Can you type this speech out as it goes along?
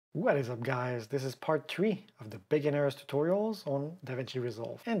What is up, guys? This is part 3 of the beginner's tutorials on Davinci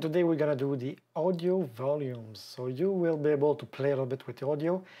Resolve. And today we're gonna do the audio volumes. So you will be able to play a little bit with the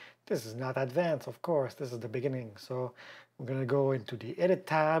audio. This is not advanced, of course, this is the beginning. So we're gonna go into the edit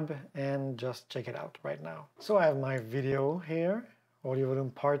tab and just check it out right now. So I have my video here, audio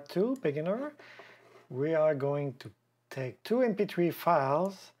volume part 2, beginner. We are going to take two MP3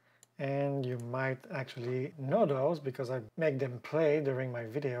 files, and you might actually know those because I make them play during my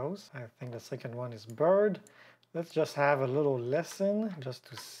videos. I think the second one is bird. Let's just have a little lesson just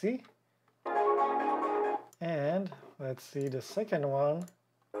to see. And let's see the second one.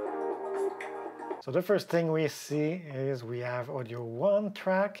 So the first thing we see is we have audio 1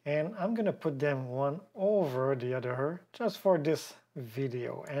 track, and I'm gonna put them one over the other just for this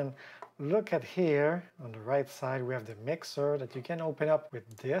video. And look at here on the right side, we have the mixer that you can open up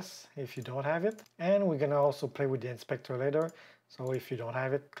with this if you don't have it. And we're gonna also play with the inspector later. So if you don't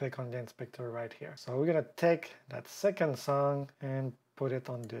have it, click on the inspector right here. So we're gonna take that second song and put it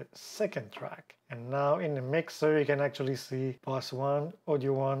on the second track. And now in the mixer, you can actually see bus 1,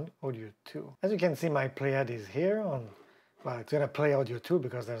 audio 2. As you can see, my playhead is here on, well, it's gonna play audio 2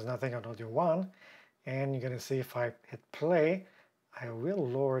 because there's nothing on audio 1. And you're gonna see if I hit play, I will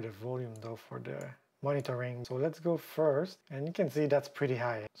lower the volume though for the monitoring. So let's go first, and you can see that's pretty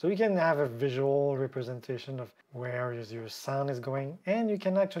high. So you can have a visual representation of where your sound is going, and you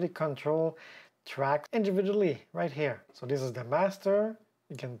can actually control tracks individually right here. So this is the master,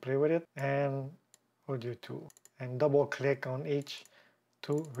 you can play with it, and audio 2, and double click on each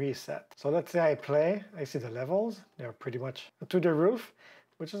to reset. So let's say I play, I see the levels, they're pretty much to the roof,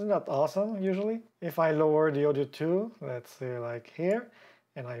 which is not awesome usually. If I lower the audio 2, let's say like here,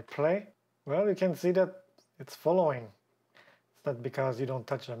 and I play, well, you can see that it's following. It's not because you don't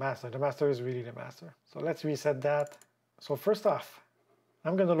touch the master. The master is really the master. So let's reset that. So first off,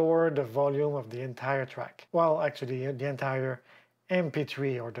 I'm gonna lower the volume of the entire track. Well, actually the entire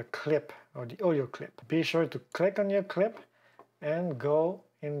MP3 or the clip or the audio clip. Be sure to click on your clip and go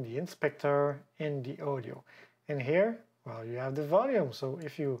in the inspector in the audio. And here, well, you have the volume. So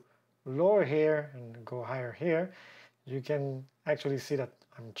if you lower here and go higher here, you can actually see that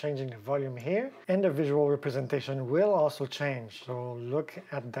I'm changing the volume here, and the visual representation will also change. So look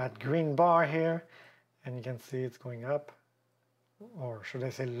at that green bar here, and you can see it's going up, or should I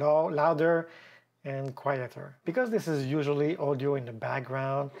say louder and quieter. Because this is usually audio in the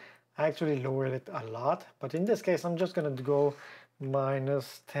background, I actually lowered it a lot, but in this case I'm just gonna go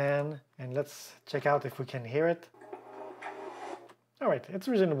 -10, and let's check out if we can hear it. Alright, it's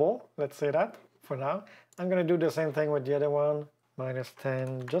reasonable, let's say that for now. I'm gonna do the same thing with the other one,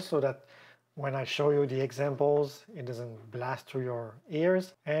 -10, just so that when I show you the examples, it doesn't blast through your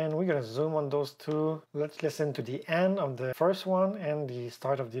ears. And we're gonna zoom on those two. Let's listen to the end of the first one and the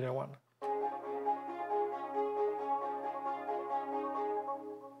start of the other one.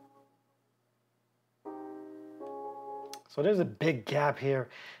 So there's a big gap here,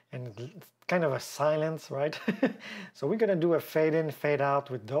 and it's kind of a silence, right? So we're gonna do a fade in, fade out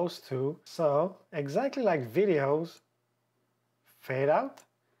with those two. So exactly like videos, fade out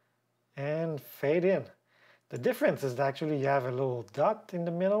and fade in. The difference is that actually you have a little dot in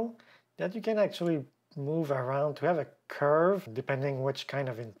the middle that you can actually move around to have a curve depending which kind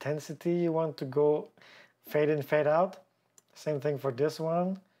of intensity you want to go fade in, fade out. Same thing for this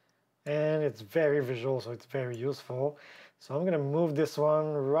one. And it's very visual, so it's very useful. So I'm gonna move this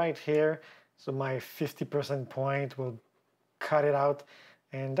one right here, so my 50% point will cut it out,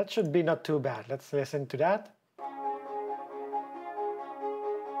 and that should be not too bad. Let's listen to that.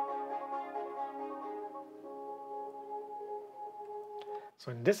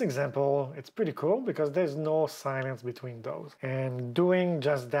 So in this example, it's pretty cool because there's no silence between those. And doing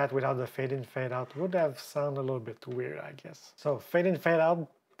just that without the fade in, fade out would have sounded a little bit weird, I guess. So fade in, fade out,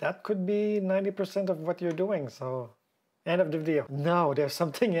 that could be 90% of what you're doing, so end of the video. No, there's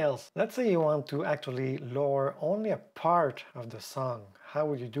something else. Let's say you want to actually lower only a part of the song. How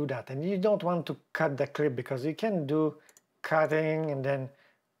would you do that? And you don't want to cut the clip because you can do cutting and then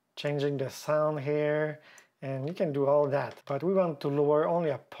changing the sound here, and you can do all that. But we want to lower only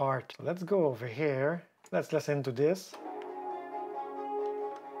a part. So let's go over here. Let's listen to this.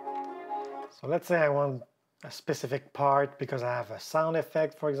 So let's say I want a specific part because I have a sound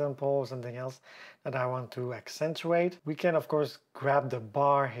effect, for example, or something else that I want to accentuate. We can of course grab the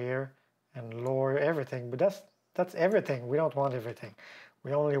bar here and lower everything, but that's everything. We don't want everything.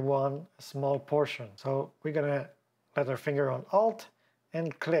 We only want a small portion. So we're gonna let our finger on Alt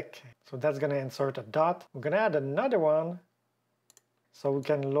and click. So that's gonna insert a dot. We're gonna add another one so we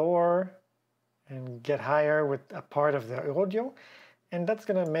can lower and get higher with a part of the audio. and that's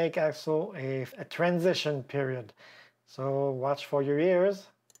gonna make also a transition period. So watch for your ears.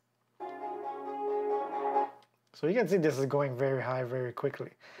 So you can see this is going very high very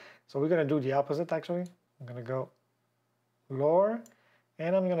quickly. So we're gonna do the opposite actually. I'm gonna go lower,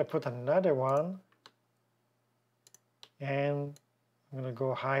 and I'm gonna put another one, and I'm gonna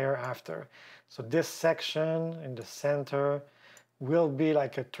go higher after. So this section in the center will be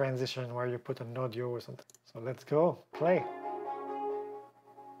like a transition where you put an audio or something. So let's go, play.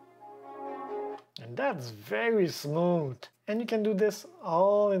 And that's very smooth. And you can do this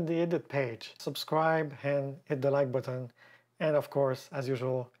all in the edit page. Subscribe and hit the like button. And of course, as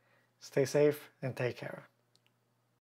usual, stay safe and take care.